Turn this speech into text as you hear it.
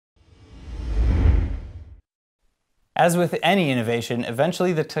As with any innovation,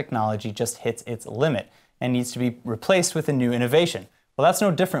 eventually the technology just hits its limit and needs to be replaced with a new innovation. Well, that's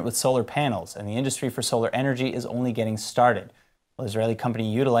no different with solar panels, and the industry for solar energy is only getting started. Well, Israeli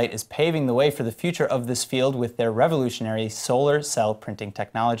company Utilight is paving the way for the future of this field with their revolutionary solar cell printing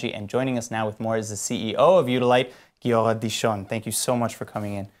technology. And joining us now with more is the CEO of Utilight, Giora Dishon. Thank you so much for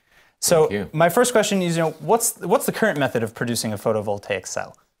coming in. So my first question is, what's the current method of producing a photovoltaic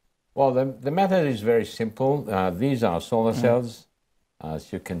cell? Well, the method is very simple. These are solar cells.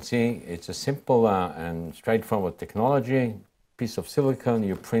 As you can see, it's a simple and straightforward technology. Piece of silicon,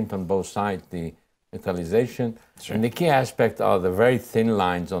 you print on both sides the metallization. Sure. And the key aspect are the very thin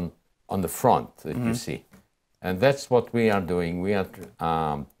lines on the front that you see. And that's what we are doing. We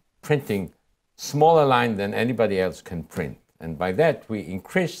are printing smaller line than anybody else can print. And by that, we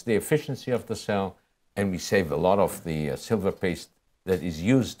increase the efficiency of the cell, and we save a lot of the silver paste that is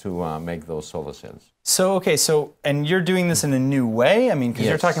used to make those solar cells. So, and you're doing this in a new way? I mean, because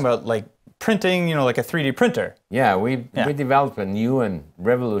you're talking about like printing, like a 3D printer. Yeah, we developed a new and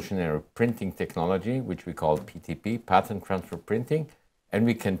revolutionary printing technology, which we call PTP, pattern transfer printing. And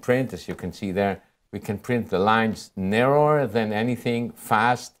we can print, as you can see there, we can print the lines narrower than anything,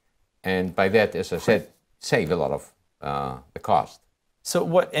 fast, and by that, as I said, save a lot of the cost. So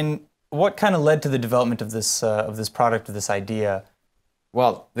what kind of led to the development of this product, of this idea?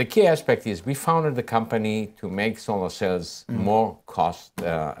 Well, the key aspect is we founded the company to make solar cells more cost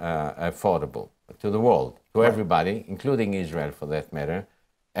affordable to the world, to everybody, including Israel for that matter.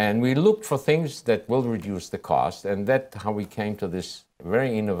 And we looked for things that will reduce the cost, and that's how we came to this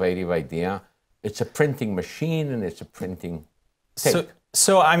very innovative idea. It's a printing machine and it's a printing tape.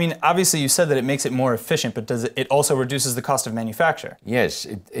 So, I mean, obviously you said that it makes it more efficient, but does it also reduces the cost of manufacture? Yes,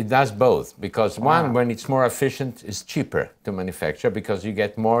 it does both. Because one, when it's more efficient, it's cheaper to manufacture because you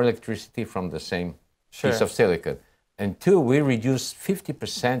get more electricity from the same piece of silicon. And two, we reduce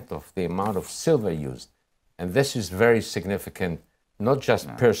 50% of the amount of silver used. And this is very significant, not just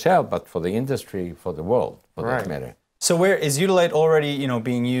per cell, but for the industry, for the world, for that matter. So where is Utilight already,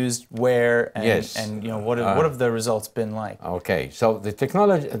 being used where, and, yes. And what have the results been like? Okay, so the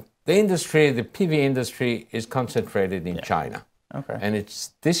technology, the industry, the PV industry is concentrated in China. Okay. And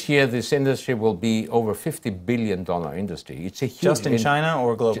this year, this industry will be over $50 billion industry. It's a huge... Just in China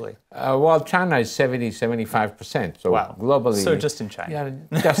or globally? Well, China is 70–75%. So globally... So just in China.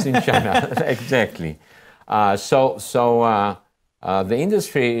 Yeah, just in China, exactly. The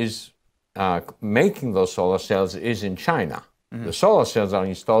industry is making those solar cells is in China. The solar cells are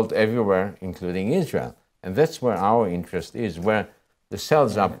installed everywhere, including Israel. And that's where our interest is, where the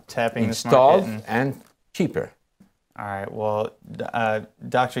cells are installed and cheaper. All right. Well,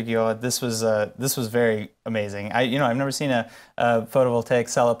 Dr. Giora, this was very amazing. I've never seen a photovoltaic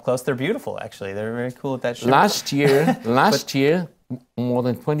cell up close. They're beautiful, actually. They're very cool at that shape. Last year, more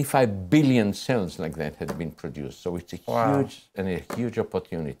than 25 billion cells like that had been produced. So it's a huge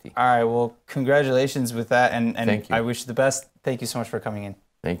opportunity. All right. Well, congratulations with that, and Thank you. I wish you the best. Thank you so much for coming in.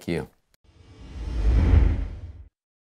 Thank you.